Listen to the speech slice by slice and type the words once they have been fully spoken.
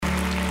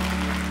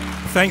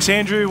Thanks,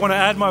 Andrew. I want to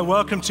add my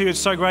welcome to you. It's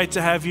so great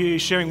to have you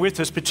sharing with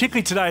us.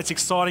 Particularly today, it's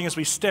exciting as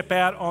we step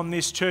out on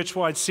this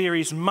church-wide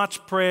series,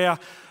 Much Prayer,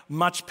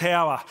 Much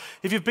Power.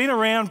 If you've been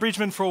around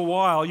Bridgman for a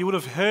while, you would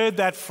have heard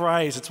that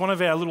phrase. It's one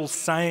of our little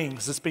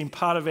sayings that's been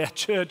part of our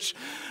church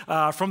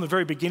from the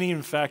very beginning,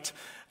 in fact,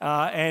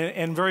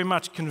 and very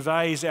much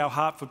conveys our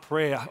heart for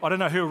prayer. I don't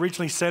know who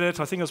originally said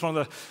it. I think it was one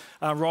of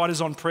the writers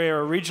on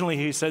prayer originally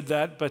who said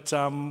that, but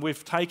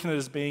we've taken it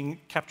as being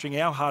capturing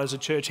our heart as a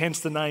church, hence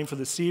the name for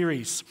the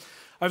series.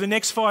 Over the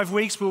next 5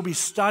 weeks, we'll be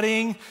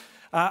studying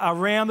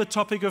around the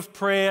topic of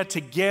prayer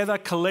together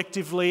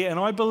collectively. And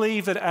I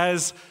believe that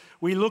as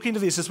we look into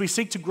this, as we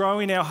seek to grow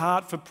in our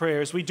heart for prayer,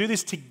 as we do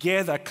this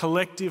together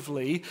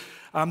collectively,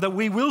 that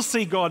we will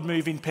see God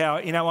move in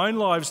power in our own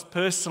lives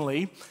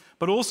personally,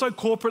 but also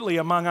corporately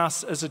among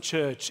us as a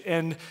church.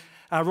 And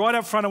right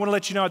up front, I want to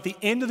let you know at the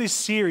end of this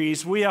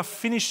series, we are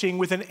finishing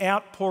with an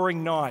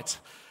outpouring night,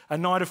 a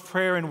night of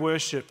prayer and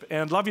worship.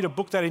 And I'd love you to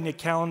book that in your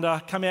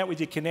calendar, come out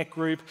with your Connect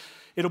group.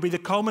 It'll be the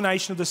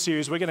culmination of the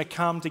series. We're going to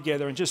come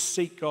together and just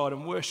seek God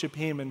and worship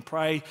Him and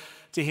pray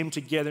to Him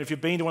together. If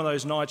you've been to one of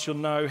those nights, you'll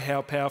know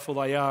how powerful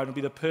they are. It'll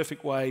be the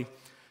perfect way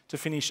to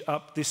finish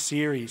up this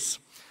series.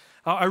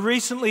 I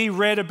recently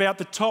read about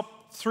the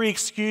top 3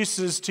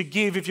 excuses to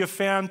give if you're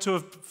found to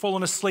have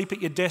fallen asleep at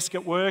your desk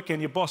at work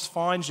and your boss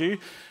finds you.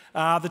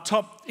 The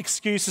top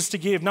excuses to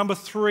give. Number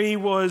 3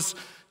 was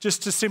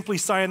just to simply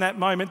say in that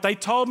moment, they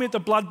told me at the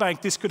blood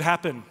bank this could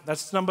happen.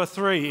 That's number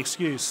 3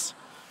 excuse.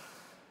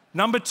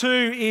 Number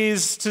 2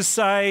 is to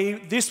say,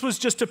 this was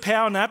just a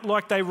power nap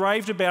like they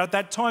raved about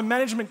that time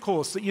management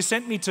course that you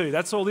sent me to.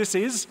 That's all this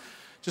is,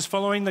 just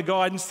following the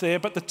guidance there.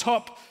 But the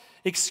top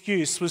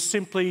excuse was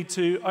simply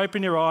to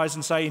open your eyes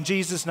and say, in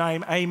Jesus'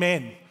 name,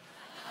 amen.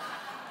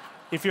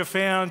 If you're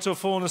found to have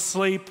fallen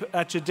asleep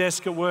at your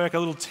desk at work, a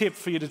little tip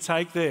for you to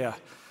take there.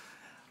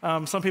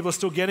 Some people are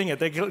still getting it.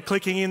 They're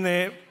clicking in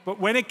there. But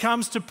when it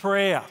comes to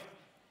prayer,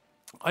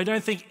 I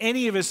don't think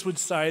any of us would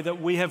say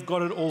that we have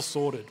got it all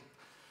sorted.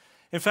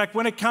 In fact,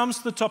 when it comes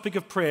to the topic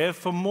of prayer,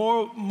 for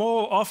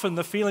more often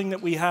the feeling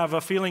that we have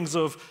are feelings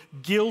of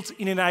guilt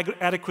and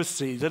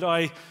inadequacy, that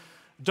I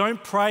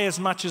don't pray as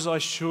much as I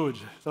should,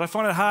 that I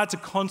find it hard to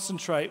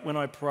concentrate when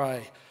I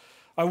pray.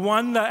 I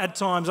wonder at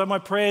times, are my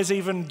prayers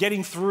even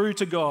getting through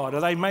to God?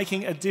 Are they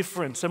making a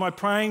difference? Am I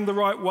praying the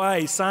right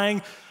way,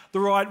 saying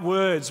the right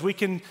words? We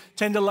can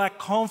tend to lack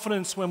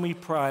confidence when we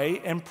pray,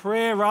 and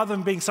prayer, rather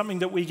than being something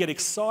that we get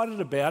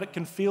excited about, it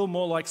can feel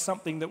more like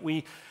something that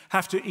we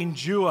have to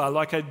endure,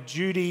 like a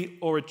duty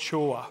or a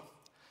chore.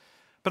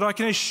 But I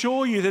can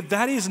assure you that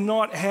that is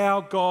not how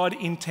God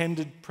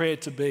intended prayer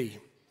to be.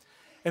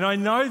 And I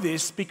know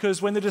this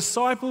because when the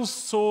disciples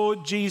saw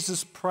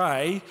Jesus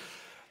pray,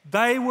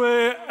 they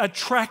were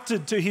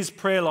attracted to his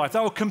prayer life. They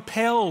were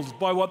compelled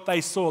by what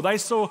they saw. They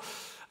saw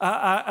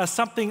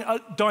something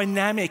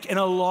dynamic and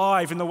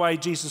alive in the way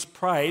Jesus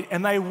prayed,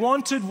 and they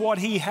wanted what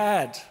he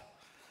had.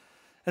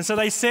 And so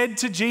they said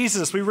to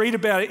Jesus, we read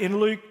about it in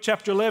Luke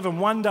chapter 11,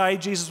 one day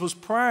Jesus was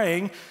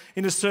praying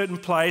in a certain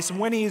place, and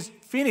when he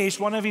finished,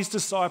 one of his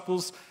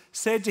disciples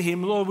said to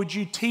him, Lord, would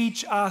you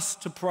teach us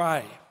to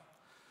pray?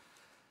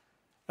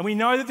 And we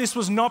know that this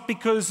was not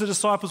because the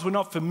disciples were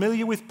not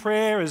familiar with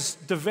prayer. As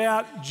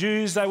devout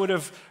Jews, they would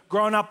have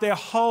grown up their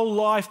whole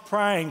life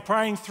praying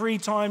 3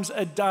 times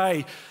a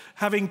day,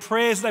 having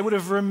prayers they would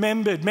have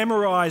remembered,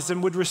 memorized,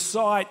 and would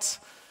recite.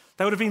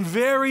 They would have been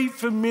very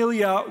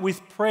familiar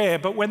with prayer,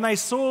 but when they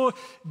saw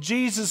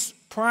Jesus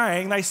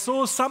praying, they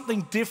saw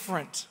something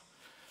different.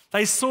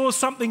 They saw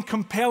something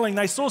compelling.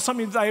 They saw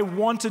something they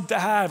wanted to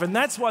have, and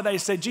that's why they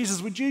said,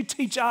 Jesus, would you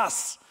teach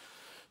us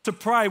to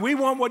pray? We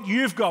want what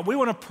you've got. We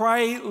want to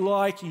pray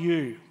like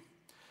you.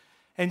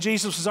 And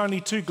Jesus was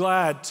only too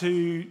glad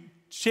to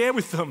share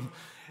with them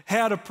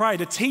how to pray,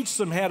 to teach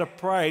them how to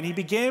pray. And he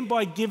began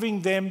by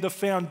giving them the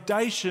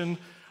foundation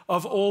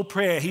of all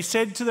prayer. He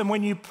said to them,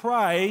 when you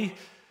pray,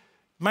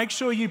 make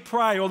sure you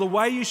pray, or the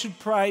way you should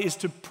pray is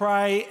to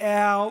pray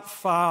our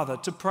Father,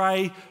 to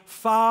pray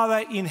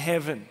Father in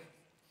heaven.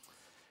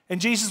 And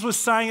Jesus was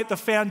saying that the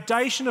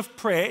foundation of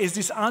prayer is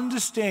this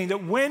understanding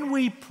that when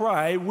we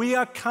pray, we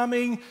are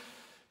coming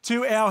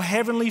to our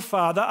Heavenly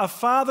Father, a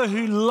Father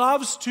who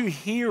loves to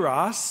hear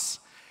us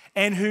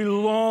and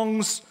who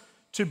longs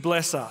to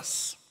bless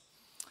us.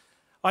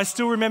 I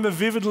still remember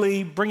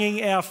vividly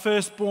bringing our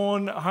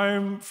firstborn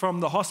home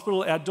from the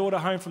hospital, our daughter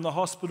home from the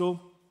hospital.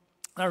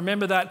 I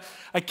remember that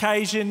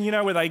occasion,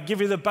 where they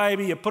give you the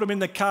baby, you put them in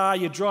the car,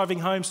 you're driving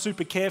home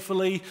super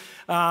carefully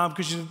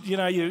because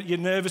you're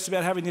nervous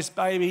about having this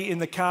baby in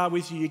the car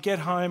with you. You get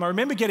home. I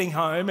remember getting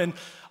home and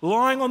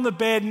lying on the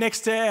bed next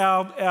to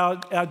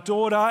our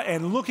daughter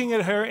and looking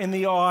at her in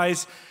the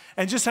eyes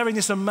and just having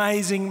this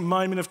amazing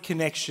moment of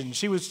connection.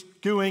 She was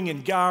gooing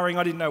and garring.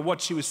 I didn't know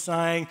what she was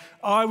saying.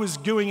 I was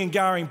gooing and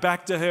garring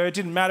back to her. It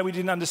didn't matter. We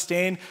didn't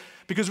understand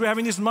because we're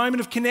having this moment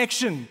of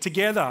connection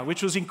together,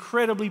 which was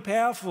incredibly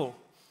powerful.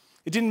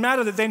 It didn't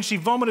matter that then she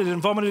vomited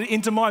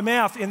into my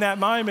mouth in that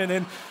moment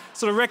and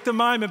sort of wrecked the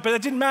moment, but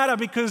it didn't matter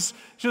because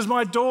she was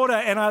my daughter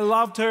and I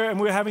loved her and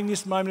we were having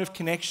this moment of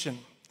connection.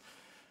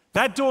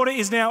 That daughter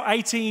is now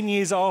 18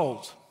 years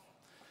old.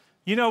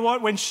 You know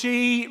what? When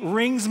she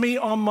rings me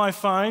on my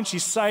phone,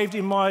 she's saved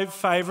in my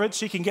favourites.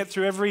 She can get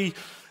through every,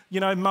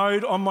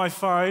 mode on my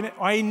phone.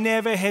 I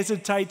never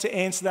hesitate to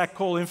answer that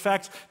call. In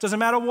fact, it doesn't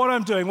matter what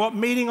I'm doing, what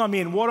meeting I'm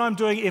in, what I'm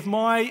doing. If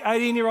my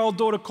 18-year-old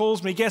daughter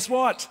calls me, guess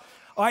what?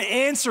 I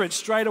answer it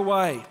straight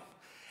away.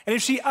 And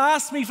if she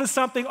asks me for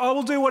something, I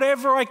will do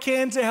whatever I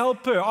can to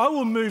help her. I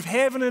will move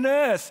heaven and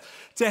earth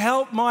to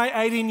help my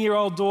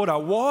 18-year-old daughter.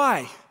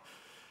 Why?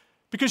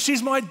 Because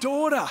she's my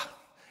daughter.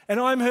 And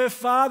I'm her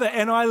father,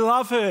 and I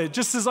love her,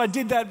 just as I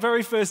did that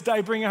very first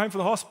day, bringing her home from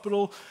the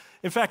hospital.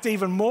 In fact,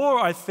 even more,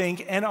 I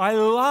think. And I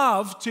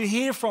love to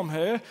hear from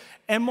her,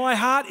 and my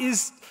heart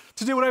is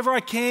to do whatever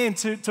I can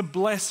to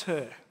bless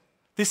her.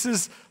 This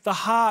is the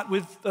heart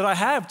that I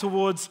have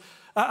towards,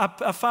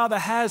 a father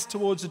has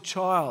towards a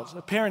child,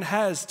 a parent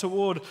has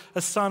toward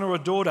a son or a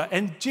daughter.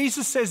 And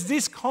Jesus says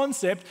this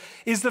concept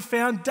is the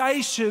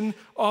foundation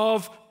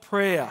of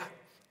prayer.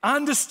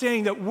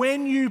 Understanding that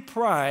when you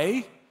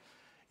pray,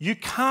 you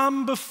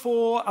come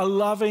before a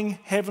loving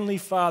Heavenly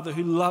Father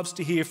who loves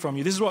to hear from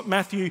you. This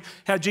is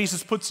how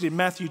Jesus puts it in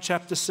Matthew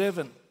chapter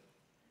 7.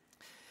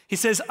 He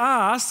says,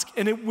 ask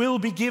and it will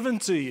be given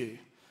to you.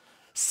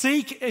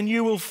 Seek and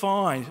you will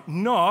find.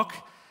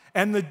 Knock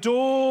and the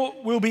door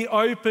will be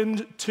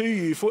opened to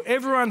you. For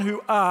everyone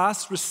who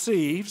asks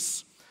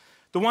receives.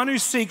 The one who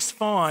seeks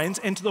finds.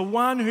 And to the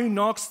one who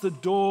knocks, the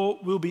door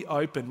will be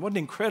opened. What an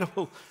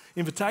incredible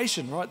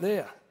invitation right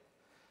there.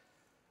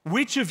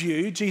 Which of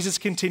you, Jesus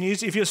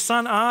continues, if your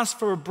son asks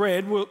for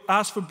bread,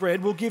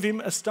 we'll give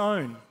him a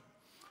stone.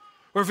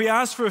 Or if he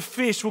asks for a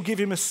fish, we'll give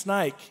him a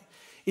snake.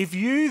 If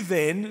you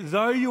then,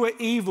 though you are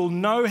evil,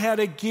 know how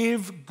to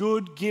give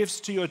good gifts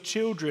to your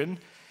children,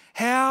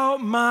 how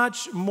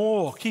much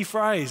more, key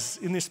phrase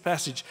in this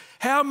passage,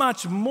 how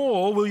much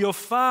more will your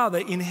Father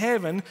in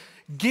heaven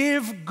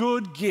give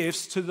good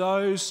gifts to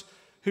those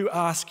who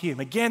ask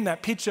him? Again,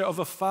 that picture of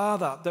a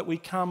father that we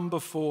come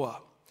before.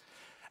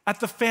 At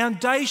the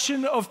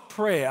foundation of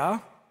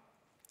prayer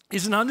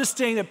is an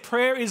understanding that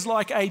prayer is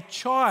like a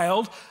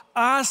child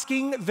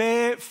asking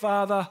their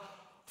father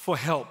for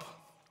help.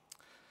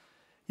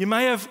 You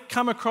may have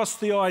come across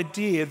the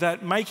idea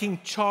that making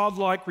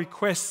childlike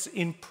requests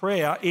in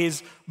prayer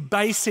is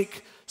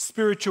basic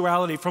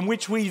spirituality, from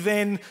which we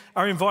then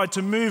are invited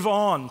to move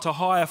on to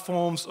higher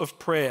forms of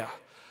prayer.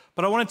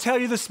 But I want to tell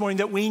you this morning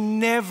that we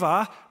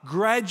never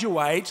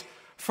graduate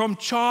from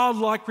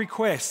childlike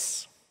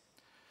requests.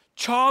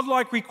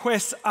 Childlike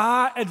requests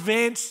are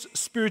advanced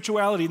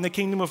spirituality in the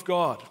kingdom of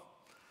God.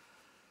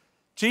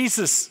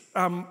 Jesus,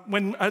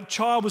 when a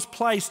child was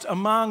placed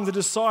among the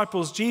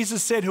disciples,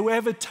 Jesus said,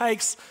 whoever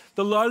takes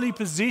the lowly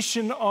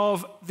position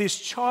of this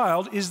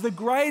child is the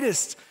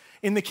greatest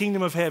in the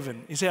kingdom of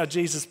heaven, is how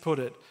Jesus put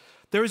it.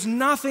 There is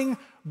nothing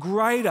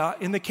greater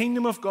in the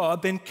kingdom of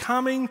God than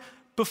coming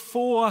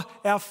before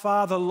our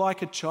Father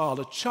like a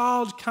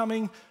child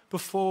coming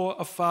before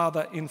a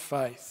father in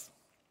faith.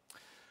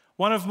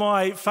 One of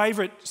my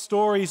favourite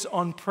stories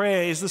on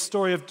prayer is the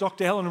story of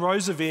Dr. Helen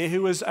Roseveare,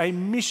 who was a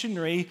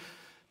missionary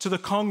to the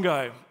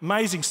Congo.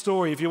 Amazing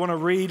story if you want to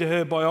read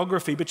her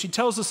biography. But she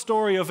tells the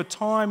story of a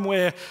time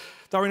where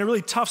they were in a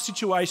really tough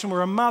situation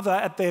where a mother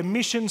at their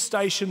mission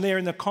station there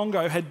in the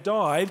Congo had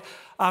died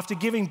after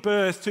giving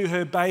birth to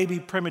her baby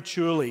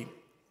prematurely.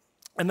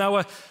 And they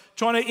were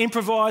trying to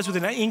improvise with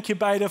an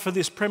incubator for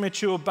this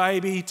premature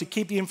baby to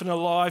keep the infant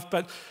alive,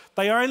 but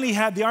the only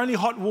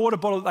hot water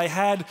bottle that they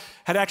had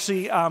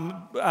actually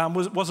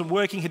wasn't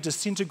working, had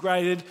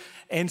disintegrated,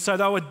 and so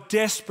they were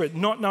desperate,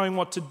 not knowing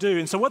what to do.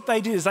 And so what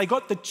they did is they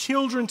got the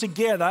children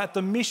together at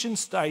the mission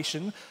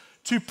station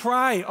to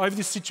pray over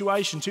this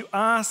situation, to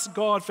ask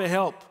God for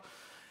help.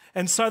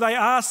 And so they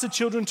asked the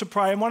children to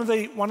pray, and one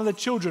of the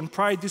children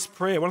prayed this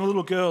prayer. One of the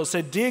little girls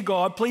said, "Dear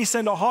God, please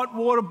send a hot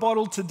water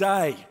bottle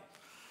today.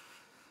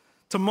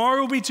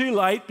 Tomorrow will be too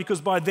late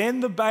because by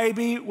then the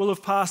baby will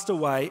have passed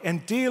away.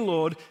 And dear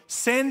Lord,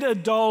 send a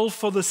doll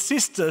for the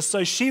sister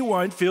so she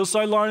won't feel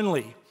so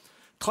lonely."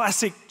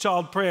 Classic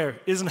child prayer,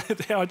 isn't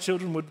it? How a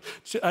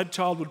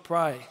child would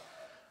pray.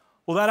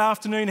 Well, that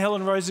afternoon,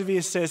 Helen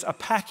Roseveare says a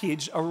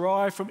package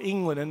arrived from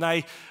England, and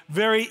they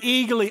very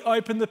eagerly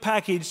opened the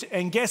package,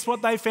 and guess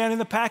what they found in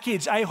the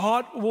package? A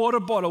hot water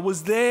bottle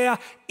was there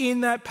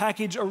in that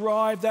package,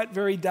 arrived that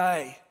very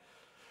day.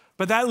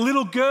 But that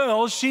little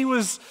girl, she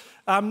was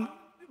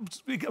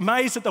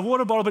amazed at the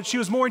water bottle, but she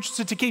was more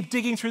interested to keep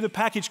digging through the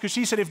package because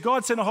she said, if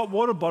God sent a hot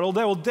water bottle,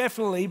 there will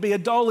definitely be a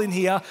doll in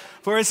here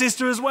for her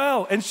sister as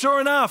well. And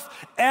sure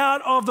enough,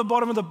 out of the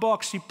bottom of the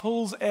box, she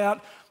pulls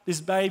out this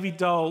baby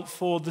doll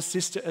for the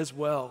sister as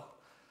well.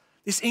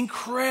 This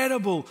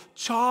incredible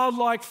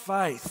childlike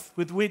faith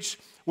with which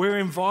we're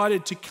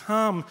invited to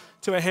come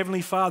to our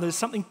Heavenly Father. There's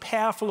something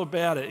powerful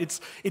about it.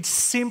 It's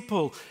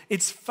simple,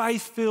 it's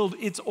faith-filled,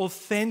 it's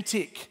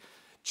authentic.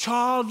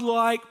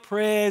 Childlike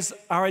prayers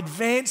are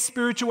advanced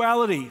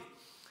spirituality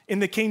in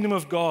the kingdom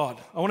of God.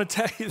 I want to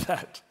tell you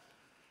that.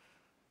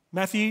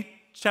 Matthew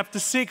chapter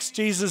 6,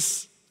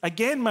 Jesus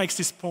again makes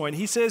this point.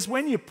 He says,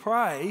 when you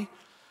pray,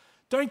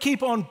 don't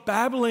keep on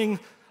babbling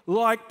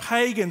like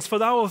pagans, for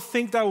they will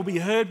think they will be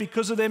heard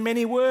because of their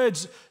many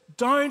words.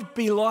 Don't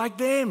be like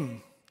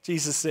them,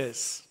 Jesus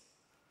says.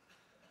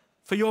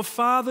 For your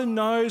Father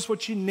knows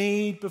what you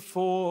need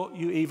before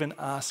you even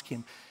ask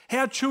him.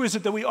 How true is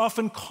it that we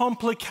often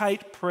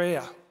complicate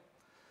prayer?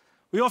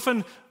 We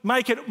often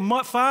make it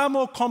far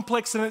more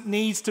complex than it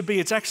needs to be.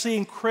 It's actually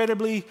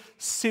incredibly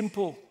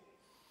simple.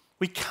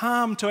 We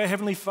come to our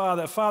Heavenly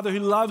Father, a Father who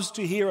loves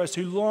to hear us,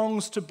 who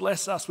longs to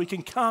bless us. We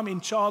can come in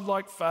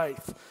childlike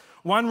faith.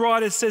 One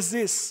writer says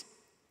this: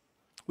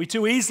 we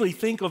too easily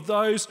think of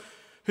those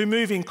who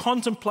move in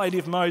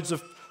contemplative modes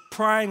of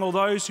praying, or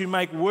those who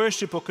make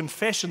worship or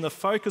confession the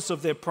focus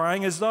of their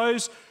praying, as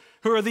those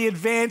who are the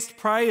advanced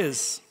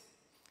prayers.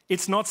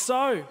 It's not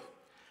so.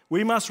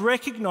 We must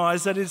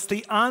recognize that it's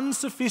the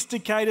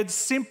unsophisticated,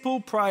 simple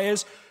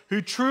prayers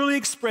who truly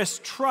express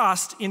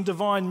trust in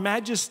divine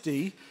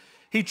majesty,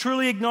 who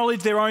truly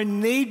acknowledge their own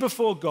need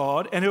before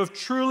God, and who have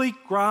truly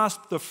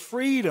grasped the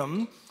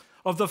freedom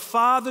of the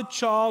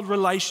father-child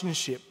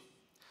relationship.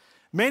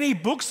 Many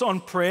books on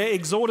prayer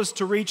exhort us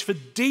to reach for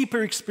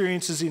deeper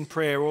experiences in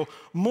prayer, or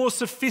more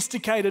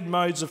sophisticated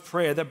modes of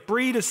prayer that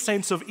breed a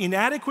sense of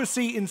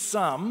inadequacy in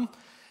some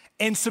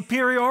and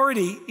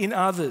superiority in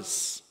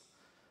others.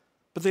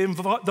 But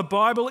the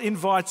Bible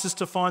invites us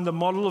to find the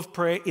model of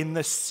prayer in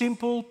the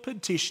simple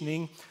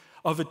petitioning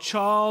of a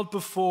child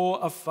before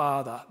a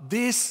father.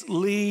 This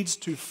leads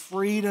to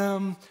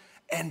freedom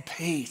and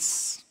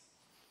peace.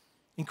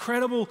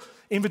 Incredible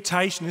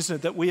invitation, isn't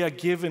it, that we are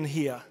given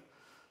here?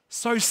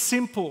 So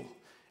simple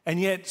and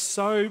yet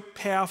so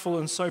powerful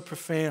and so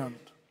profound.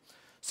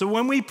 So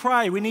when we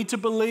pray, we need to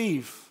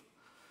believe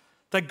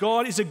that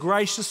God is a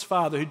gracious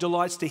Father who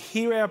delights to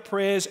hear our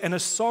prayers, and a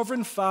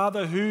sovereign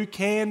Father who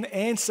can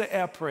answer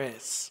our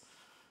prayers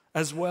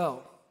as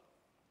well.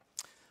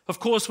 Of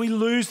course, we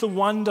lose the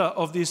wonder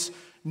of this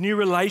new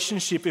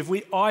relationship if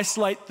we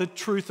isolate the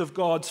truth of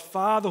God's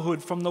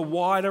fatherhood from the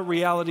wider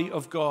reality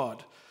of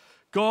God.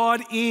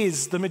 God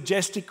is the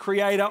majestic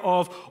creator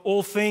of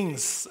all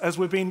things, as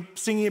we've been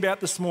singing about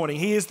this morning.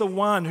 He is the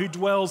one who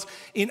dwells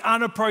in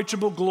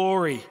unapproachable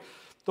glory,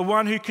 the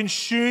one who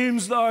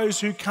consumes those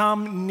who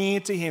come near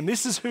to him.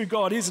 This is who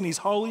God is in his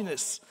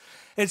holiness.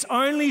 It's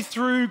only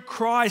through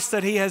Christ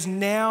that he has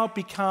now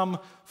become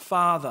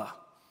Father,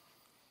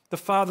 the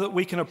Father that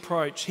we can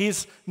approach. He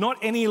is not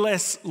any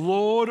less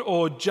Lord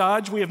or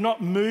Judge. We have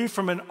not moved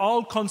from an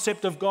old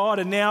concept of God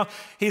and now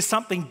here's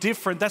something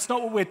different. That's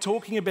not what we're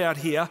talking about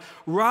here.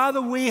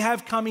 Rather, we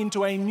have come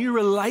into a new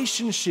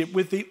relationship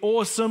with the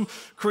awesome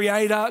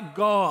Creator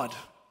God.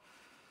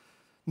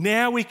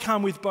 Now we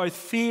come with both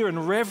fear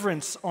and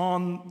reverence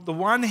on the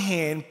one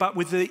hand, but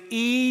with the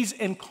ease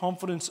and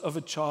confidence of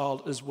a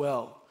child as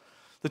well.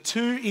 The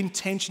two in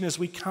tension as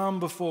we come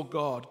before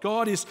God.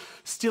 God is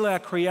still our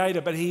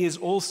Creator, but he is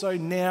also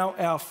now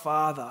our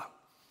Father.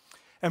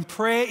 And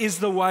prayer is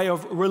the way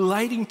of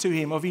relating to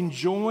him, of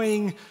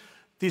enjoying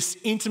this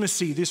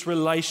intimacy, this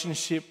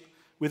relationship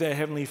with our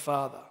Heavenly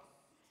Father.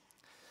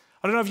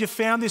 I don't know if you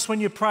found this when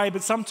you pray,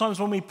 but sometimes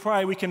when we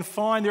pray, we can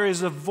find there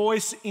is a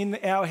voice in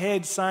our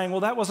head saying,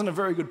 well, that wasn't a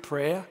very good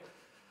prayer.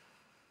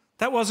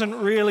 That wasn't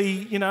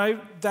really,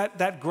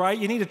 that great.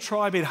 You need to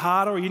try a bit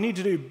harder, or you need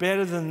to do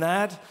better than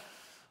that.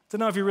 Don't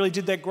know if you really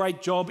did that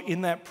great job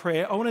in that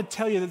prayer. I want to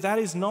tell you that that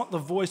is not the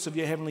voice of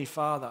your Heavenly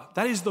Father.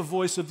 That is the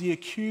voice of the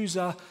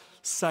accuser,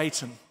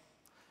 Satan,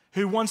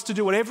 who wants to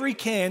do whatever he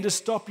can to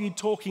stop you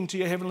talking to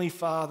your Heavenly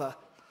Father.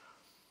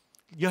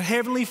 Your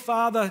Heavenly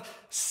Father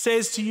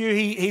says to you,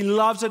 he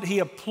loves it, he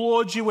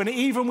applauds you, and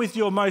even with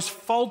your most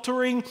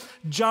faltering,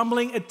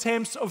 jumbling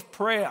attempts of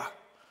prayer.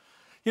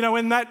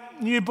 When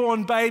that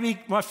newborn baby,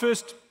 my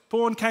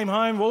firstborn, came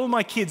home, all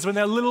my kids, when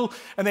they're little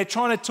and they're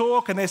trying to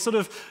talk and they're sort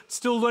of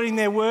still learning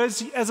their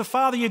words, as a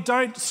father, you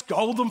don't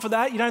scold them for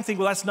that. You don't think,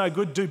 well, that's no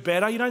good, do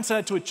better. You don't say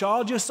that to a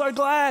child. You're so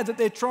glad that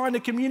they're trying to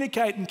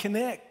communicate and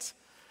connect.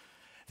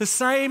 The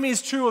same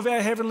is true of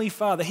our Heavenly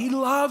Father. He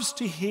loves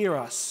to hear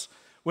us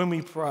when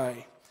we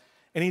pray,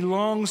 and he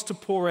longs to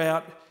pour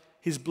out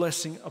his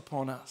blessing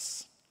upon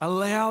us.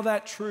 Allow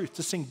that truth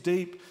to sink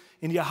deep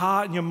into your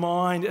heart and your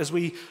mind as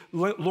we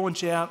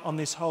launch out on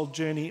this whole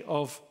journey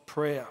of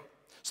prayer.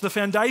 So the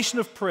foundation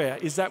of prayer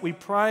is that we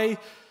pray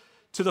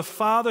to the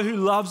Father who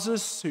loves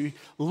us, who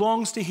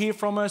longs to hear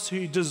from us,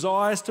 who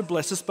desires to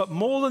bless us. But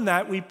more than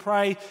that, we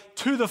pray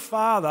to the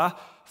Father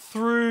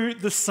through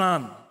the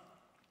Son.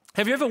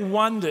 Have you ever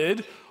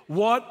wondered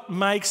what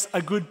makes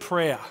a good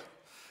prayer?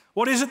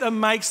 What is it that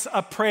makes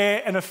a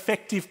prayer an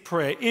effective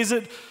prayer? Is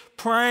it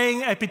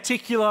praying a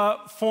particular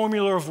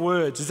formula of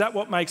words? Is that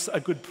what makes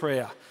a good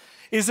prayer?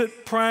 Is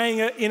it praying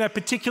in a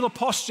particular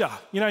posture,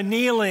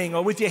 kneeling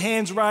or with your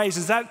hands raised?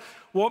 Is that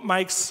what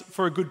makes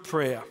for a good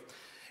prayer?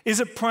 Is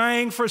it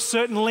praying for a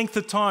certain length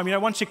of time?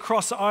 Once you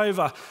cross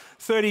over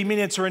 30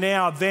 minutes or an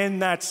hour, then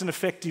that's an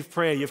effective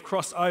prayer. You've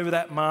crossed over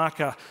that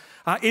marker.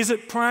 Is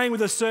it praying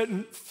with a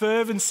certain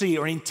fervency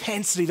or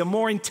intensity? The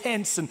more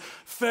intense and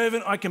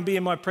fervent I can be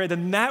in my prayer,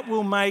 then that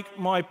will make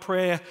my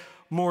prayer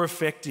more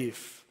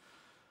effective.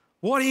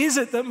 What is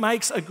it that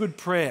makes a good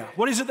prayer?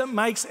 What is it that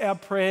makes our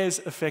prayers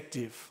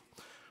effective?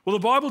 Well,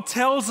 the Bible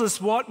tells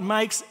us what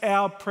makes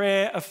our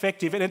prayer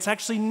effective, and it's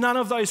actually none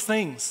of those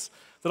things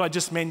that I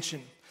just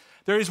mentioned.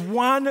 There is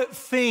one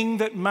thing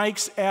that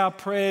makes our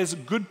prayers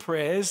good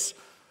prayers,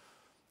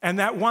 and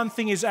that one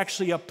thing is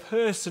actually a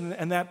person,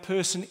 and that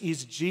person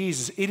is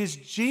Jesus. It is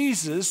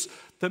Jesus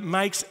that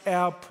makes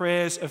our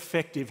prayers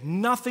effective.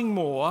 Nothing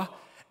more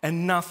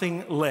and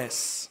nothing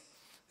less.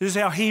 This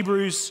is how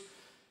Hebrews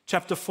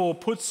chapter 4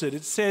 puts it.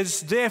 It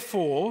says,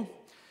 therefore,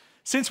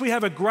 since we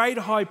have a great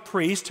high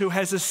priest who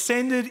has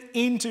ascended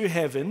into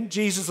heaven,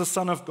 Jesus the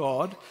Son of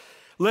God,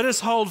 let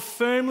us hold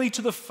firmly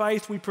to the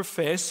faith we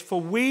profess,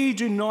 for we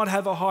do not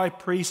have a high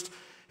priest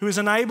who is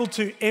unable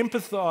to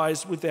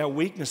empathize with our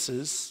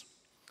weaknesses,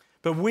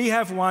 but we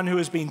have one who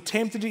has been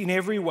tempted in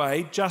every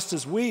way, just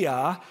as we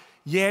are,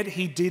 yet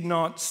he did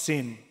not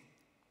sin.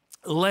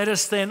 Let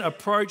us then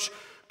approach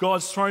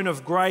God's throne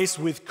of grace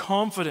with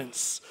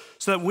confidence,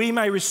 so that we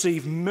may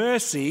receive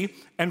mercy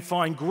and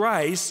find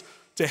grace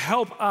to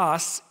help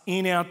us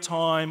in our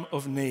time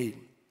of need.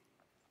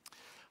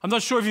 I'm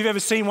not sure if you've ever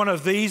seen one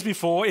of these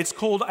before. It's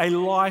called a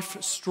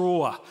life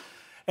straw.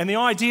 And the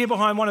idea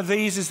behind one of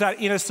these is that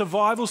in a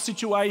survival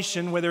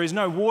situation where there is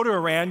no water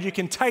around, you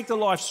can take the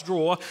life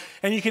straw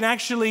and you can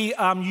actually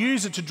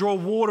use it to draw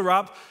water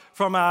up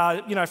from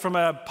a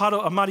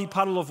muddy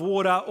puddle of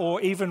water,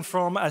 or even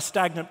from a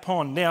stagnant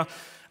pond. Now,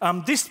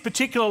 this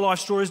particular life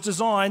straw is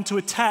designed to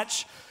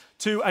attach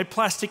to a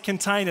plastic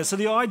container. So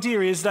the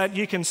idea is that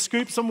you can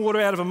scoop some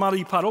water out of a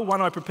muddy puddle,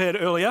 one I prepared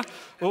earlier.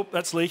 Oh,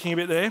 that's leaking a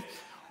bit there.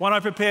 One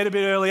I prepared a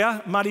bit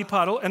earlier, muddy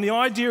puddle. And the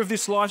idea of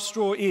this life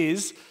straw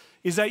is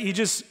that you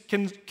just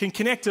can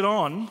connect it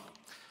on.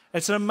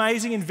 It's an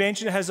amazing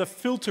invention. It has a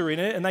filter in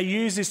it, and they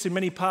use this in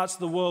many parts of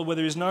the world where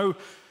there is no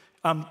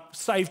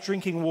safe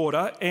drinking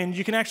water. And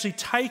you can actually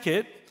take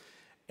it,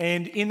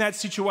 and in that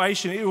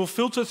situation, it will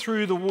filter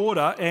through the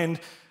water and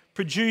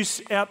produce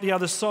out the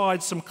other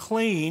side some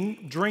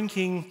clean,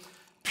 drinking,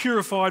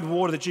 purified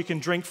water that you can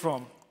drink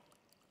from.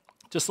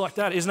 Just like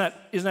that. Isn't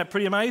that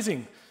pretty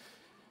amazing?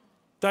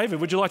 David,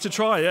 would you like to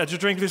try to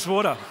drink this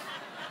water?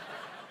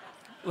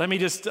 Let me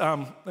just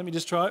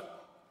try it.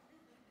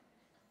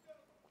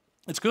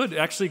 It's good,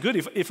 actually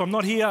good. If I'm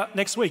not here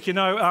next week, it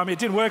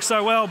didn't work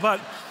so well,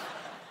 but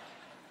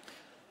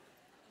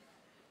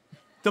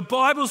the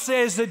Bible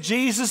says that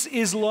Jesus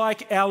is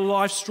like our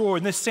life straw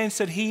in the sense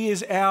that he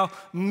is our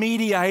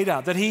mediator,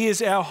 that he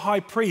is our high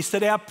priest,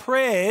 that our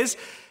prayers,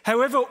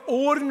 however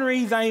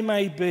ordinary they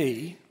may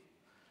be,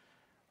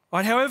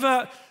 right,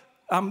 however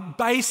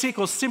basic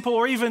or simple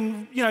or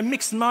even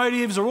mixed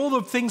motives or all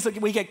the things that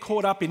we get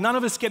caught up in, none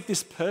of us get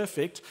this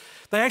perfect.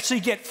 They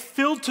actually get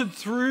filtered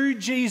through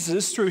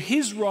Jesus, through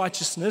his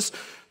righteousness,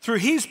 through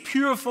his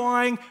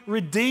purifying,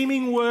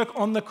 redeeming work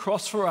on the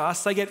cross for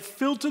us. They get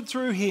filtered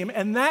through him,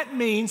 and that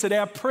means that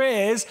our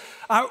prayers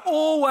are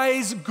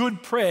always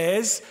good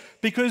prayers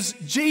because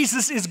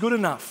Jesus is good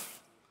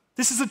enough.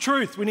 This is the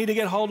truth we need to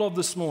get hold of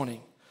this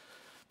morning.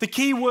 The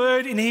key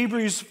word in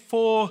Hebrews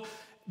 4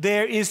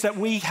 there is that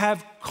we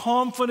have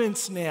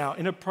confidence now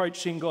in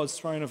approaching God's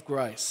throne of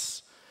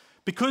grace.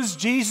 Because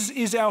Jesus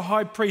is our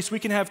high priest, we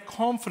can have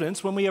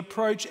confidence when we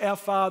approach our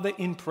Father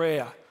in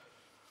prayer.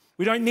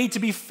 We don't need to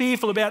be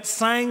fearful about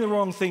saying the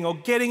wrong thing or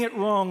getting it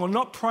wrong or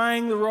not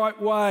praying the right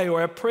way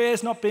or our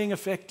prayers not being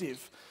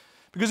effective.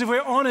 Because if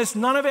we're honest,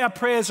 none of our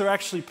prayers are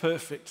actually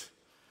perfect.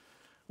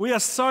 We are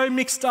so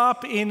mixed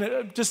up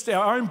in just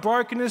our own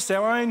brokenness,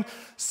 our own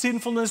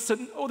sinfulness, that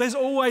there's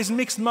always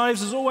mixed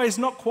motives, there's always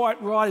not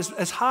quite right,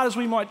 as hard as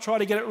we might try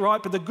to get it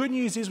right. But the good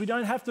news is we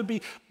don't have to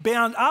be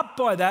bound up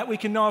by that. We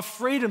can know our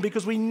freedom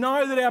because we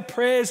know that our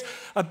prayers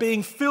are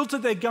being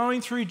filtered, they're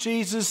going through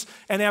Jesus,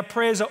 and our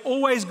prayers are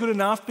always good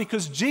enough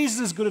because Jesus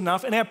is good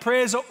enough, and our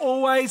prayers are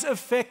always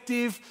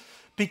effective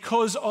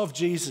because of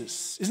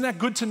Jesus. Isn't that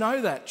good to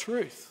know that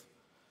truth?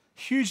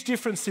 Huge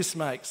difference this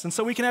makes. And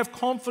so we can have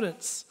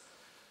confidence.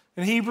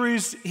 And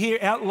Hebrews here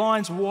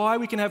outlines why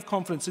we can have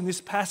confidence in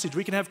this passage.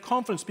 We can have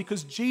confidence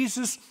because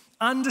Jesus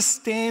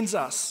understands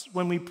us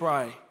when we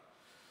pray.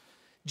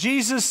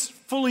 Jesus,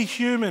 fully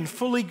human,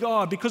 fully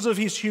God, because of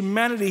his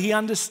humanity, he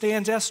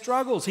understands our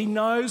struggles. He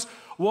knows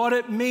what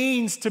it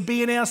means to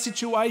be in our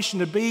situation,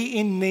 to be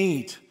in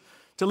need,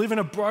 to live in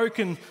a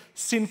broken,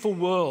 sinful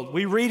world.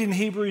 We read in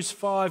Hebrews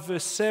 5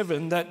 verse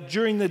 7 that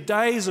during the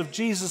days of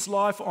Jesus'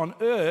 life on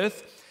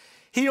earth,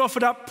 he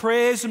offered up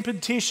prayers and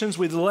petitions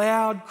with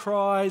loud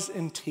cries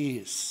and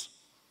tears.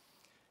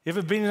 You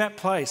ever been in that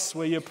place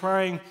where you're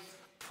praying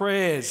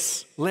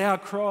prayers,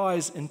 loud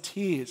cries and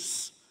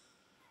tears?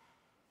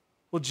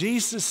 Well,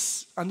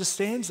 Jesus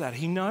understands that.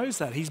 He knows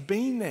that. He's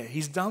been there.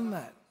 He's done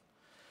that.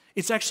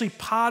 It's actually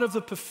part of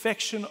the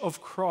perfection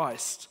of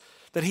Christ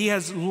that he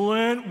has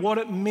learned what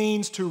it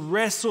means to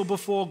wrestle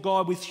before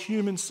God with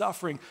human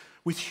suffering,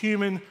 with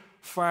human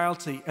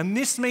frailty. And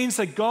this means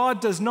that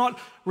God does not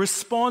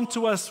respond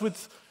to us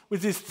with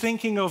this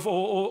thinking of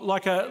or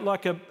like a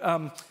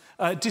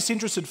a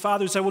disinterested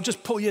father who say, well,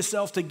 just pull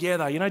yourself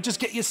together, just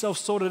get yourself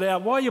sorted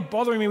out. Why are you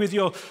bothering me with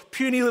your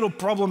puny little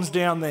problems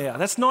down there?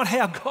 That's not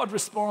how God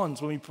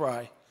responds when we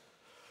pray.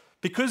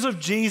 Because of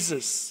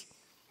Jesus,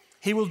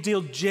 he will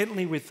deal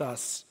gently with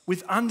us,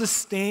 with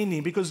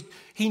understanding, because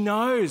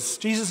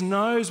Jesus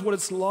knows what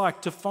it's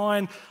like to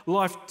find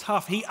life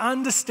tough. He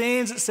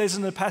understands, it says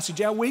in the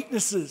passage, our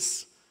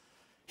weaknesses.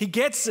 He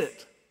gets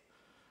it.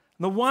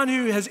 The one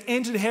who has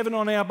entered heaven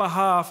on our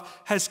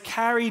behalf has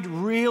carried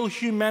real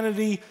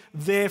humanity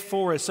there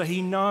for us, so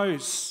he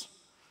knows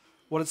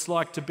what it's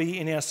like to be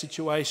in our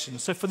situation.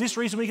 So for this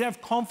reason, we can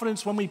have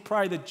confidence when we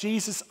pray that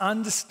Jesus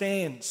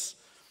understands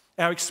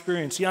our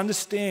experience. He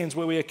understands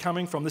where we are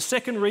coming from. The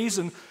second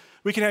reason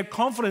we can have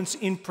confidence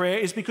in prayer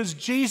is because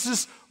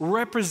Jesus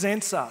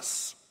represents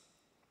us.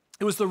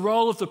 It was the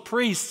role of the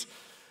priest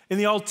in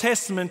the Old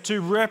Testament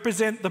to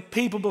represent the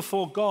people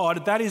before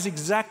God. That is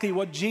exactly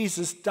what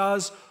Jesus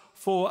does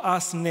for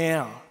us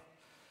now.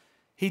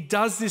 He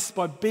does this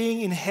by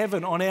being in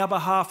heaven on our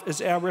behalf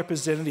as our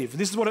representative.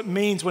 This is what it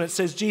means when it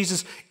says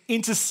Jesus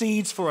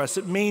intercedes for us.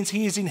 It means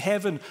he is in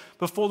heaven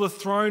before the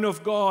throne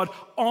of God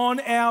on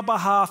our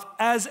behalf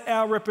as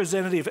our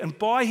representative. And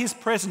by his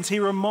presence, he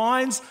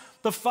reminds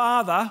the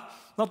Father,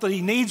 not that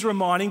he needs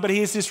reminding, but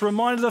he is this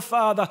reminder to the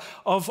Father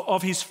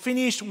of his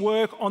finished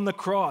work on the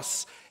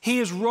cross. He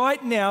is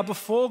right now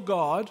before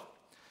God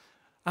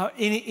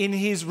in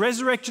his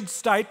resurrected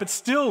state, but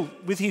still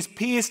with his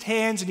pierced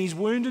hands and his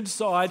wounded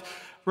side,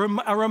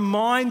 a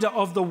reminder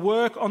of the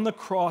work on the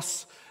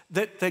cross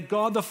that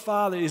God the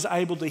Father is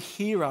able to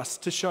hear us,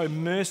 to show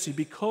mercy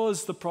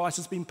because the price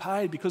has been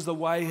paid, because the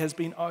way has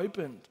been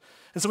opened.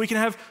 And so we can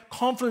have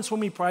confidence when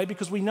we pray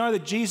because we know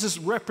that Jesus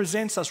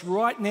represents us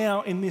right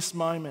now in this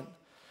moment.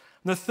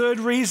 And the third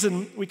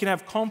reason we can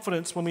have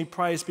confidence when we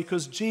pray is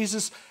because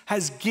Jesus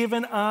has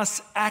given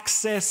us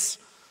access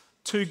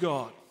to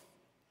God.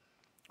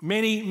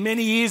 Many,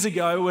 many years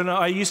ago when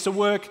I used to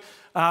work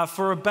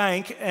for a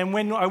bank, and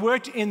when I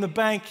worked in the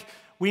bank,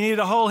 we needed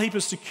a whole heap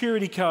of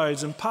security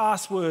codes and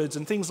passwords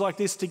and things like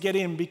this to get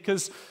in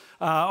because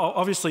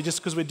obviously just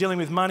because we're dealing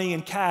with money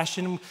and cash.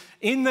 And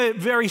in the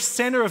very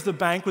center of the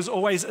bank was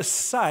always a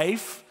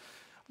safe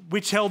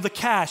which held the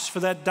cash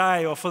for that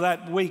day or for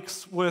that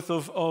week's worth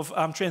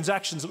of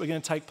transactions that were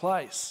going to take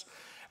place.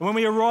 And when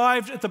we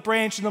arrived at the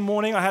branch in the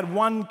morning, I had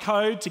one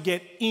code to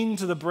get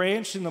into the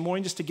branch in the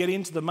morning, just to get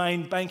into the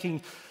main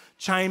banking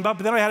chamber.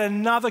 But then I had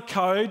another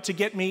code to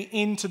get me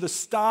into the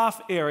staff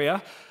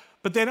area.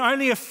 But then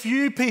only a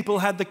few people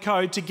had the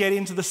code to get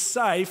into the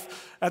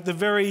safe at the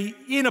very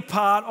inner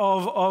part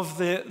of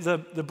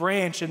the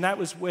branch. And that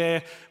was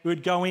where we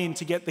would go in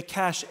to get the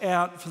cash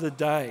out for the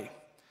day.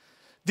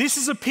 This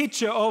is a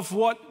picture of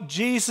what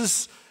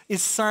Jesus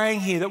is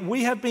saying here, that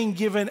we have been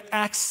given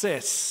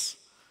access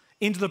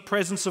into the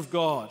presence of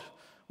God.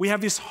 We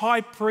have this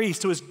high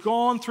priest who has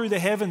gone through the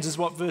heavens, is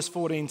what verse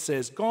 14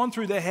 says. Gone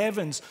through the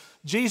heavens,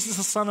 Jesus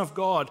the Son of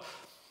God.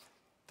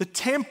 The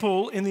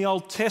temple in the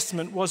Old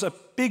Testament was a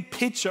big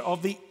picture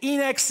of the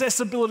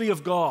inaccessibility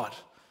of God.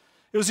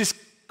 It was this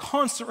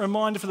constant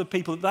reminder for the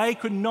people that they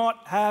could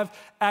not have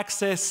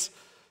access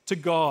to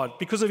God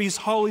because of his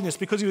holiness,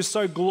 because he was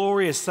so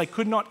glorious. They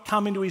could not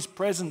come into his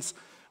presence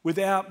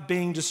without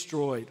being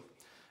destroyed.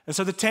 And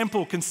so the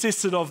temple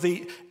consisted of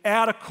the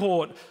outer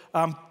court,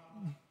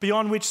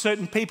 beyond which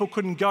certain people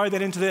couldn't go,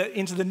 then into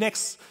the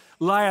next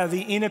layer,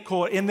 the inner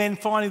court, and then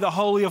finally the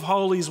Holy of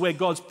Holies where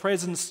God's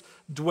presence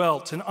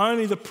dwelt. And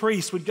only the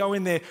priest would go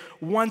in there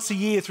once a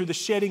year through the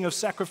shedding of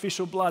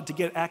sacrificial blood to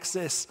get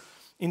access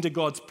into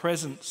God's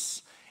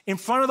presence. In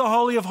front of the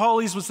Holy of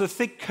Holies was the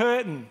thick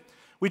curtain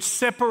which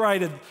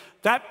separated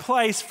that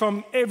place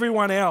from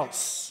everyone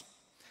else.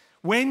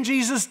 When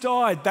Jesus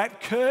died,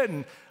 that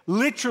curtain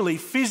literally,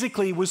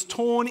 physically was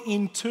torn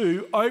in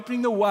two,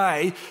 opening the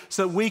way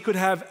so that we could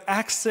have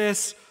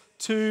access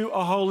to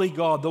a holy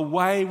God. The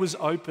way was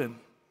open.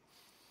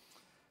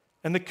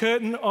 And the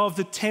curtain of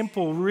the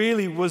temple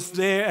really was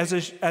there as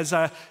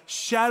a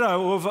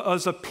shadow,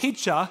 as a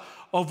picture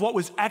of what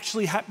was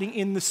actually happening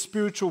in the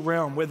spiritual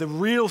realm, where the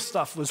real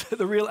stuff was,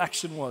 the real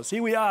action was.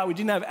 Here we are, we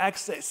didn't have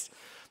access.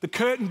 The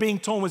curtain being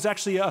torn was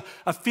actually a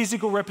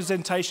physical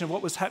representation of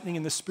what was happening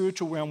in the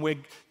spiritual realm, where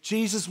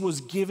Jesus was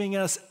giving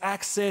us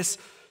access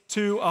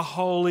to a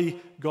holy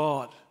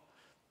God.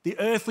 The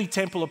earthly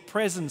temple, a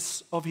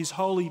presence of his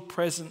holy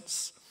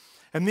presence.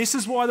 And this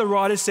is why the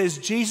writer says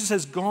Jesus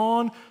has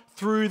gone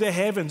through the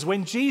heavens.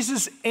 When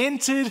Jesus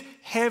entered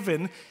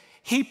heaven,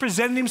 he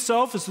presented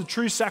himself as the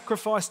true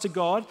sacrifice to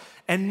God.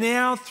 And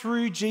now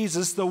through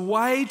Jesus, the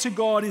way to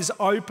God is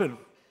open.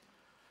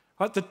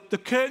 Right? The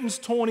curtain's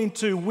torn in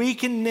two. We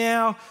can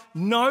now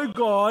know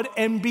God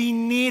and be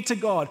near to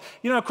God.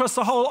 Across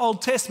the whole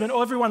Old Testament,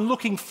 everyone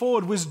looking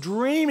forward was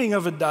dreaming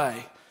of a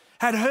day,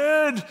 had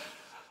heard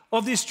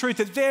of this truth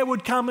that there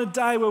would come a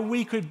day where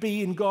we could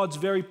be in God's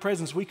very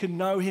presence. We could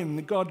know him,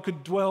 that God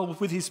could dwell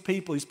with his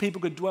people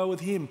could dwell with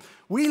him.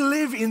 We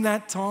live in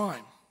that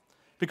time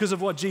because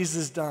of what Jesus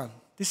has done.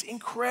 This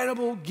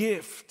incredible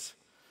gift.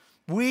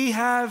 We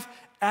have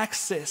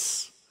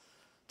access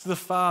to the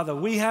Father.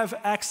 We have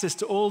access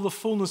to all the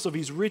fullness of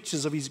his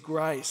riches, of his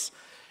grace.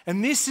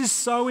 And this is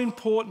so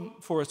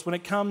important for us when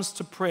it comes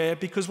to prayer,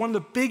 because one of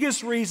the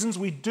biggest reasons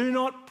we do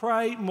not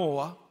pray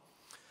more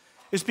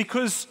is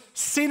because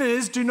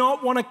sinners do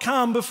not want to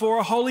come before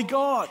a holy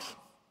God.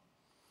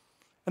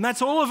 And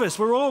that's all of us.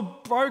 We're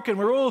all broken.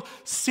 We're all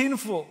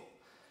sinful.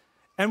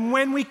 And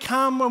when we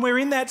come, when we're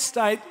in that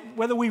state,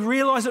 whether we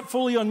realize it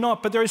fully or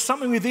not, but there is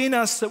something within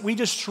us that we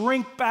just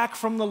shrink back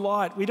from the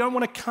light. We don't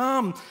want to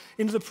come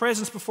into the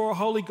presence before a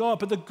holy God.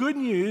 But the good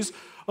news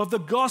of the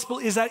gospel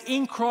is that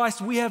in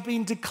Christ we have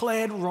been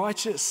declared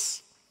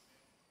righteous.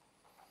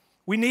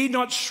 We need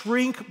not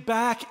shrink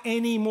back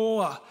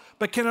anymore,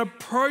 but can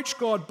approach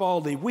God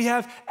boldly. We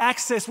have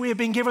access. We have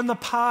been given the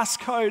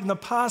passcode, and the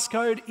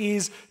passcode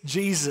is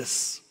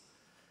Jesus.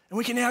 And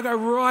we can now go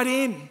right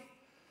in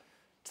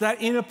to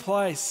that inner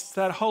place, to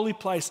that holy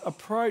place,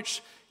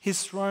 approach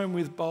his throne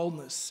with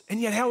boldness.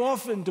 And yet how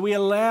often do we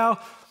allow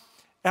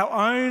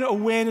our own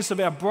awareness of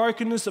our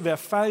brokenness, of our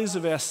failures,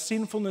 of our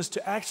sinfulness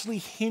to actually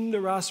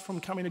hinder us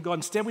from coming to God?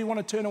 Instead, we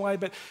want to turn away,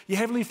 but your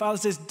Heavenly Father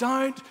says,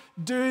 don't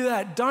do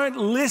that. Don't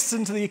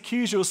listen to the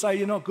accuser who will say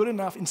you're not good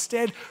enough.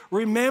 Instead,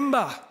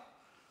 remember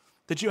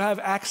that you have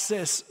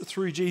access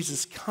through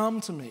Jesus.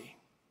 Come to me.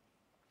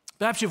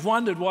 Perhaps you've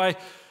wondered why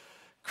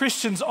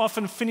Christians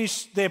often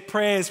finish their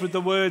prayers with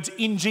the words,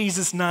 in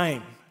Jesus'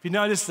 name. Have you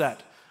noticed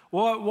that?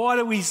 Why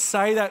do we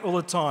say that all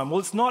the time? Well,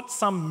 it's not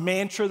some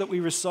mantra that we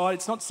recite.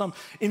 It's not some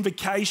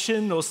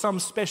invocation or some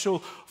special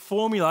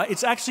formula.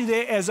 It's actually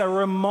there as a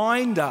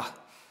reminder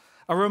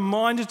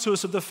to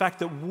us of the fact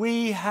that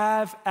we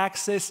have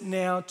access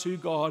now to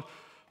God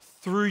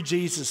through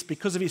Jesus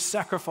because of his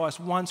sacrifice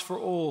once for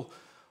all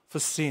for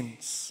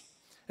sins.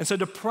 And so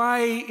to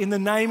pray in the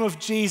name of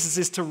Jesus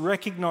is to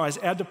recognize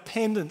our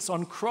dependence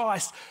on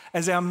Christ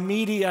as our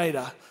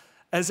mediator,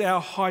 as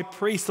our high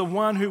priest, the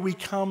one who we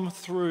come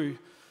through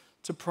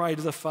to pray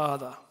to the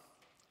Father.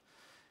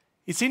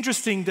 It's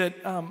interesting that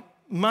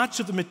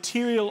much of the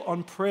material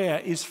on prayer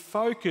is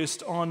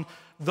focused on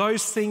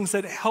those things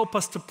that help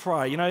us to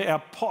pray. You know,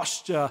 our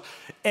posture,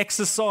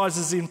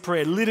 exercises in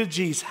prayer,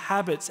 liturgies,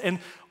 habits. And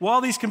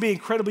while these can be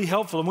incredibly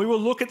helpful, and we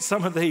will look at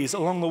some of these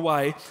along the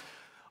way,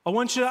 I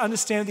want you to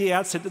understand at the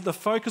outset that the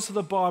focus of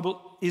the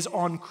Bible is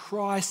on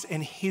Christ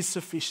and his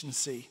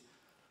sufficiency.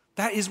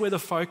 That is where the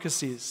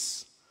focus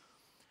is.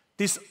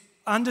 This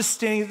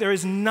understanding that there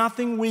is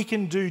nothing we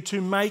can do to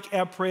make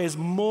our prayers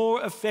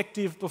more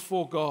effective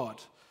before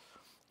God.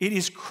 It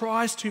is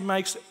Christ who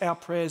makes our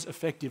prayers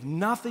effective,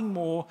 nothing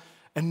more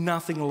and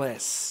nothing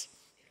less.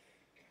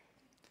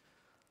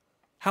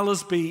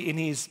 Hallisby, in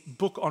his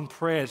book on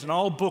prayers, an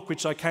old book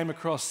which I came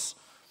across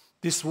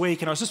this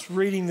week, and I was just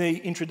reading the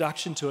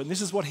introduction to it, and this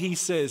is what he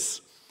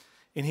says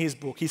in his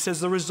book. He says,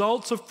 the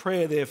results of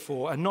prayer,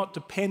 therefore, are not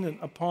dependent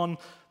upon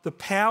the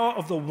power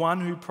of the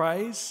one who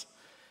prays,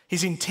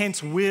 his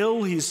intense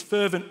will, his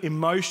fervent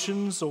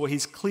emotions, or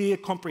his clear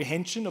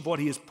comprehension of what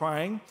he is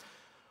praying,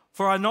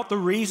 for are not the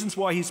reasons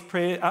why his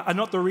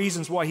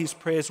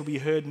prayers will be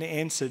heard and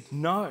answered.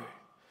 No.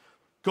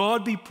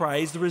 God be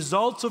praised, the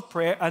results of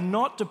prayer are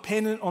not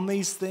dependent on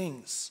these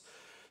things.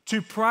 To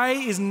pray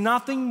is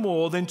nothing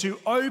more than to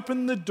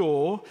open the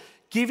door,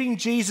 giving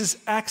Jesus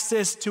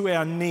access to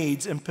our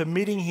needs and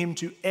permitting him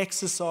to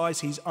exercise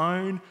his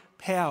own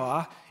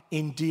power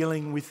in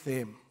dealing with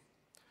them.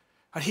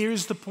 And here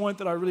is the point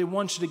that I really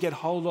want you to get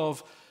hold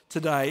of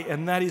today,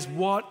 and that is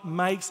what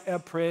makes our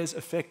prayers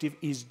effective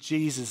is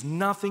Jesus.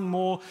 Nothing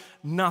more,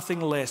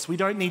 nothing less. We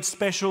don't need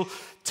special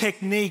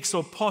techniques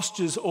or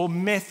postures or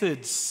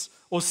methods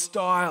or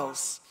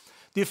styles.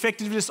 The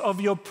effectiveness of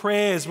your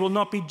prayers will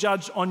not be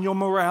judged on your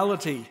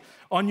morality,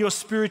 on your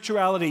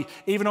spirituality,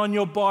 even on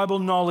your Bible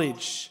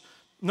knowledge,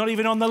 not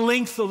even on the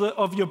length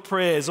of your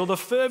prayers or the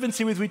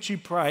fervency with which you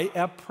pray.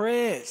 Our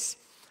prayers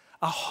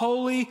are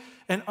holy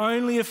and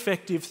only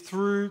effective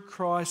through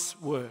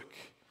Christ's work.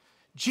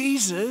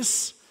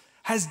 Jesus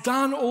has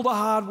done all the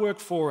hard work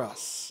for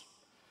us.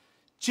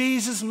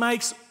 Jesus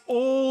makes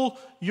all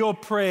your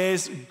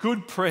prayers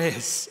good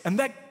prayers, and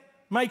that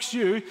makes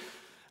you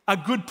a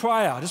good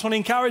prayer. I just want to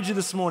encourage you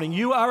this morning.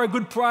 You are a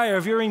good prayer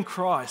if you're in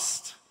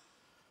Christ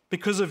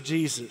because of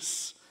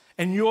Jesus.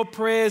 And your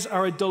prayers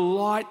are a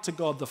delight to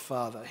God the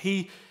Father.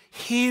 He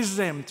hears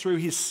them through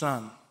his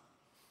Son.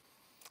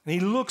 And he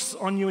looks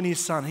on you and his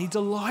Son. He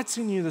delights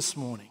in you this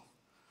morning.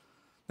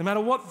 No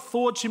matter what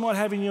thoughts you might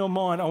have in your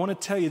mind, I want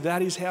to tell you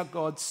that is how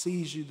God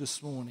sees you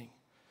this morning.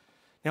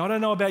 Now, I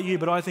don't know about you,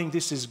 but I think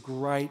this is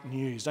great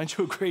news. Don't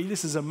you agree?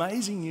 This is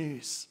amazing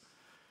news.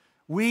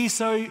 We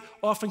so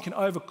often can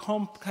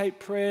overcomplicate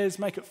prayers,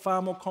 make it far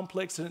more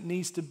complex than it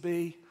needs to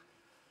be,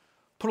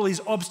 put all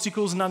these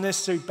obstacles and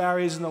unnecessary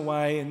barriers in the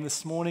way. And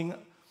this morning,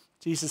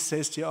 Jesus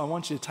says to you, I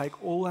want you to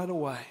take all that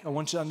away. I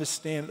want you to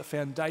understand that the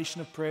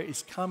foundation of prayer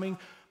is coming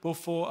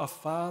before a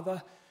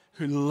Father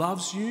who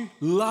loves you,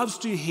 loves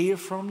to hear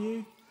from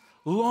you,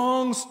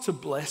 longs to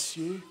bless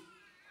you,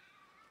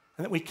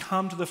 and that we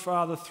come to the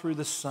Father through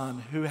the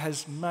Son who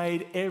has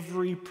made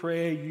every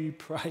prayer you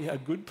pray a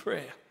good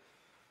prayer.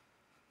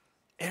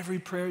 Every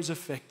prayer is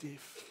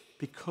effective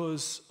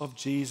because of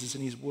Jesus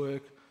and his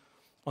work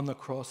on the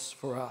cross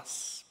for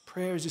us.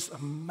 Prayer is this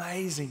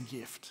amazing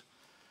gift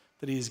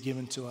that he has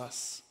given to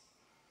us.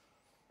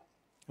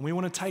 And we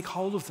want to take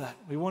hold of that.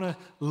 We want to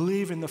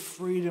live in the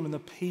freedom and the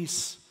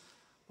peace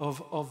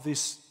of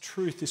this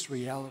truth, this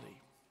reality.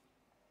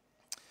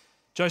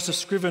 Joseph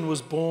Scriven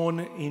was born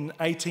in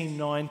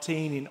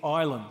 1819 in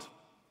Ireland.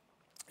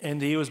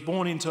 And he was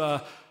born into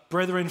a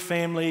Brethren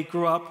family,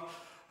 grew up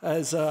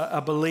as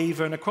a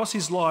believer, and across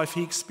his life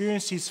he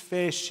experienced his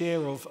fair share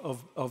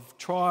of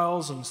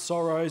trials and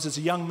sorrows. As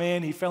a young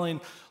man, he fell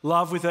in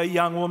love with a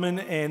young woman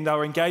and they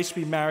were engaged to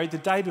be married. The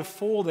day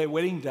before their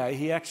wedding day,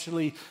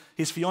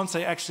 his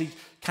fiancée actually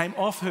came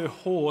off her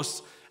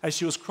horse as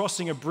she was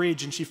crossing a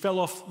bridge, and she fell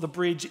off the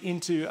bridge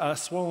into a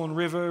swollen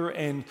river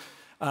and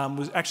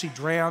was actually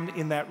drowned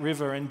in that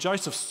river. And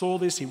Joseph saw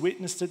this, he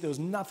witnessed it, there was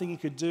nothing he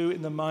could do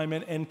in the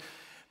moment, and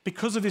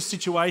because of this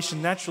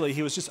situation, naturally,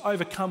 he was just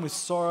overcome with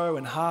sorrow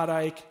and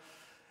heartache.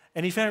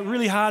 And he found it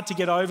really hard to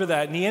get over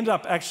that. And he ended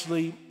up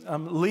actually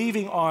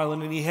leaving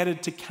Ireland and he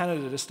headed to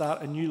Canada to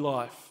start a new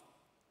life.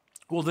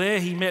 Well, there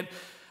he met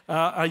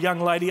a young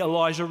lady,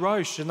 Elijah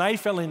Roche, and they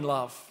fell in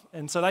love.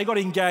 And so they got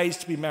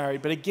engaged to be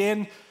married. But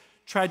again,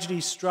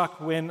 tragedy struck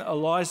when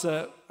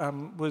Eliza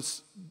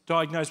was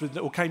diagnosed with,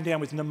 or came down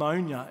with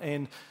pneumonia.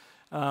 And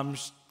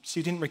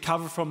she didn't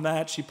recover from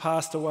that. She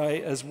passed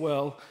away as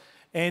well.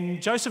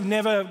 And Joseph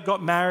never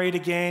got married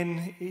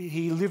again.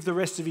 He lived the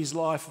rest of his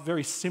life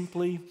very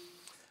simply.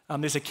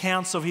 There's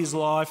accounts of his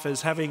life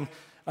as having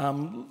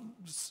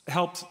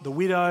helped the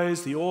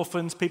widows, the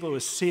orphans, people who were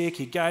sick.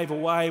 He gave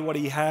away what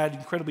he had,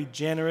 incredibly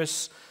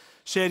generous,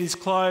 shared his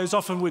clothes,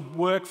 often would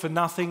work for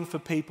nothing for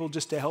people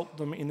just to help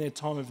them in their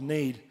time of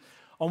need.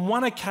 On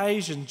one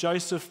occasion,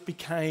 Joseph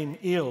became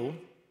ill,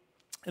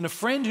 and a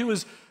friend who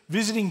was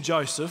visiting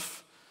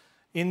Joseph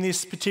in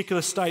this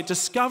particular state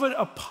discovered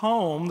a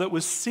poem that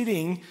was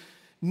sitting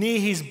near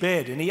his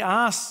bed. And he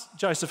asked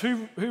Joseph,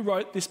 who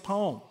wrote this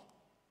poem?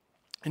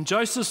 And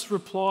Joseph's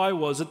reply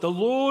was that the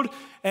Lord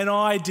and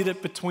I did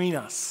it between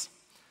us.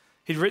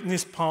 He'd written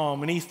this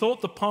poem, and he thought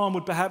the poem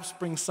would perhaps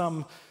bring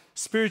some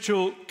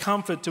spiritual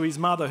comfort to his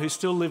mother, who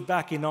still lived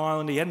back in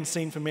Ireland. He hadn't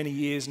seen for many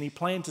years, and he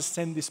planned to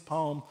send this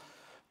poem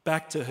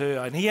back to her.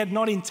 And he had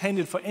not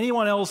intended for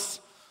anyone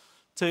else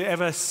to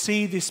ever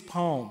see this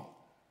poem.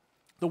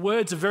 The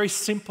words are very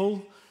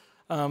simple.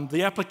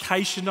 The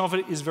application of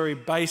it is very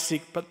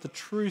basic, but the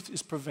truth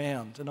is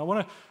profound. And I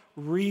want to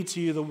read to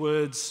you the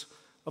words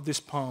of this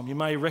poem. You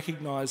may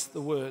recognize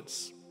the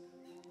words.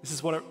 This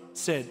is what it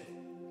said.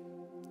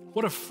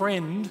 What a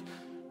friend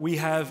we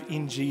have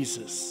in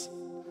Jesus.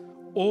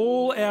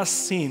 All our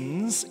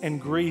sins and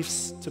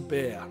griefs to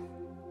bear.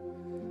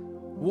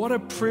 What a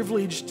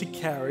privilege to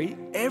carry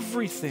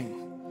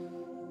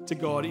everything to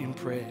God in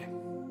prayer.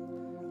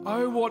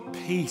 Oh, what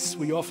peace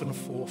we often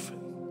forfeit.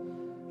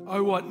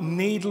 Oh, what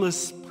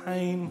needless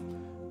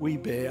pain we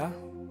bear,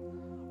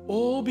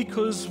 all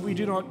because we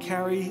do not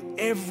carry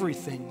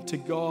everything to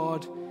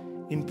God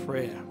in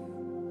prayer.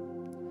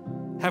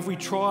 Have we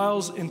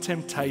trials and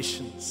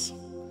temptations?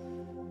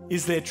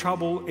 Is there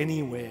trouble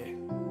anywhere?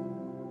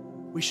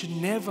 We should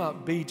never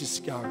be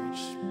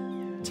discouraged.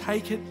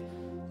 Take it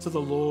to the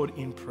Lord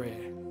in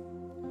prayer.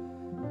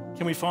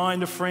 Can we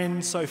find a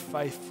friend so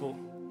faithful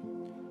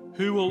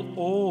who will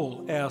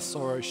all our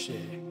sorrow share?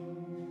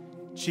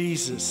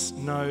 Jesus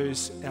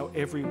knows our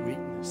every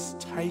weakness.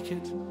 Take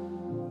it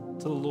to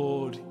the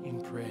Lord in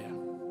prayer.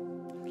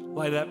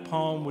 Later that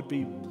poem would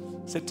be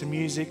set to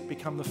music,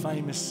 become the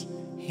famous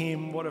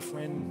hymn, What a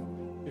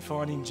Friend We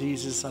Find in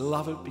Jesus. I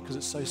love it because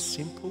it's so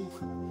simple.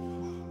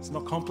 It's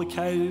not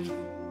complicated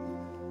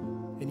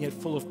and yet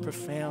full of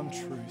profound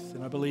truth.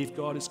 And I believe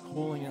God is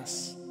calling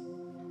us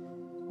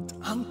to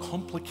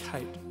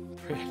uncomplicate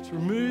prayer, to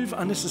remove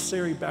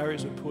unnecessary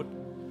barriers we put,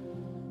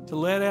 to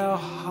let our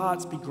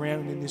hearts be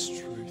grounded in this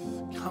truth.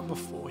 Come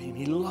before him.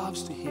 He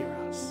loves to hear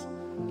us,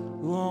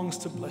 longs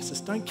to bless us.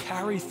 Don't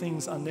carry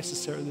things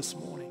unnecessarily this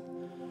morning.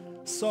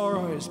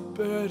 Sorrows,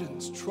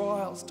 burdens,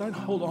 trials, don't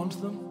hold on to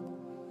them.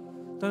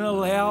 Don't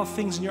allow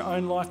things in your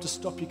own life to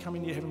stop you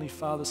coming to your Heavenly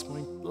Father this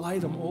morning. Lay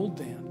them all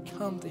down.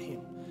 Come to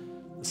him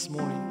this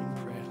morning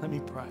in prayer. Let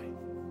me pray.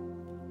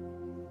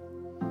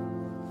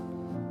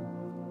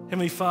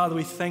 Heavenly Father,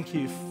 we thank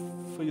you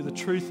for the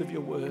truth of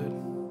your word.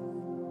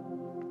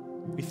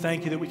 We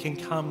thank you that we can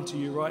come to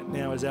you right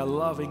now as our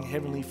loving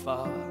Heavenly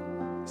Father.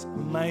 This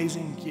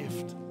amazing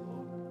gift,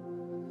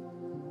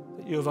 Lord,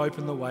 that you have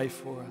opened the way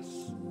for us.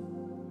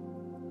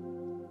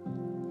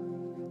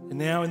 And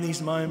now in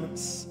these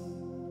moments,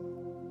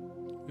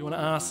 we want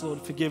to ask,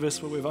 Lord, forgive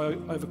us where we've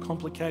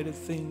overcomplicated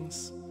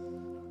things.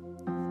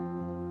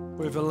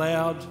 We've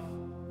allowed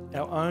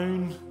our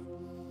own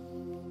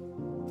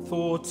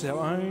thoughts, our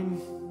own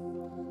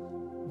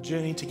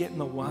journey to get in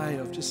the way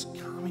of just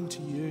coming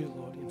to you,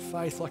 Lord, in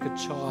faith like a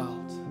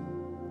child.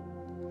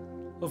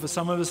 Lord, for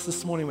some of us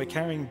this morning, we're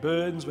carrying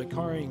burdens, we're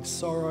carrying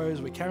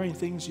sorrows, we're carrying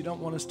things you don't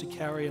want us to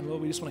carry. And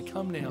Lord, we just want to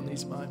come now in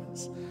these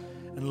moments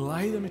and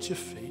lay them at your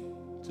feet,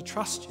 to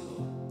trust you,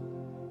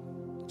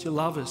 Lord, that you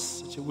love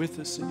us, that you're with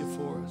us, that you're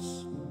for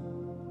us.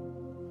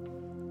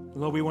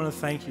 Lord, we want to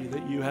thank you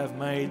that you have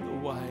made the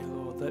way,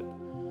 Lord, that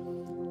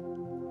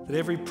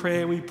every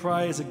prayer we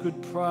pray is a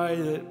good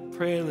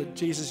prayer, that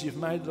Jesus, you've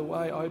made the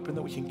way open,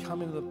 that we can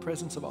come into the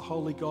presence of a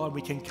holy God.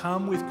 We can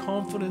come with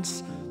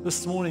confidence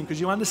this morning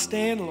because you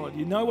understand, Lord.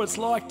 You know what it's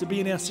like to be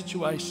in our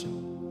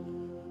situation.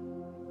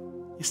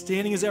 You're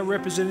standing as our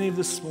representative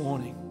this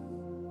morning.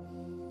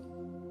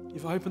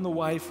 You've opened the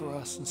way for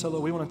us. And so,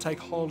 Lord, we want to take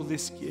hold of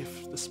this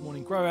gift this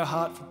morning. Grow our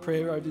heart for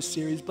prayer over this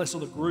series. Bless all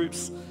the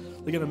groups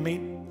they're going to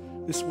meet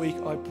this week,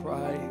 I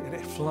pray.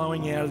 And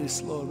flowing out of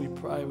this, Lord, we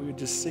pray we would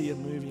just see a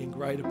moving in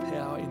greater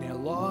power in our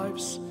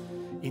lives,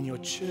 in your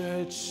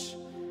church,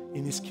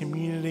 in this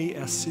community,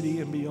 our city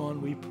and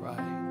beyond, we pray.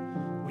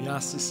 We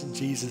ask this in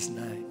Jesus'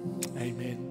 name. Amen.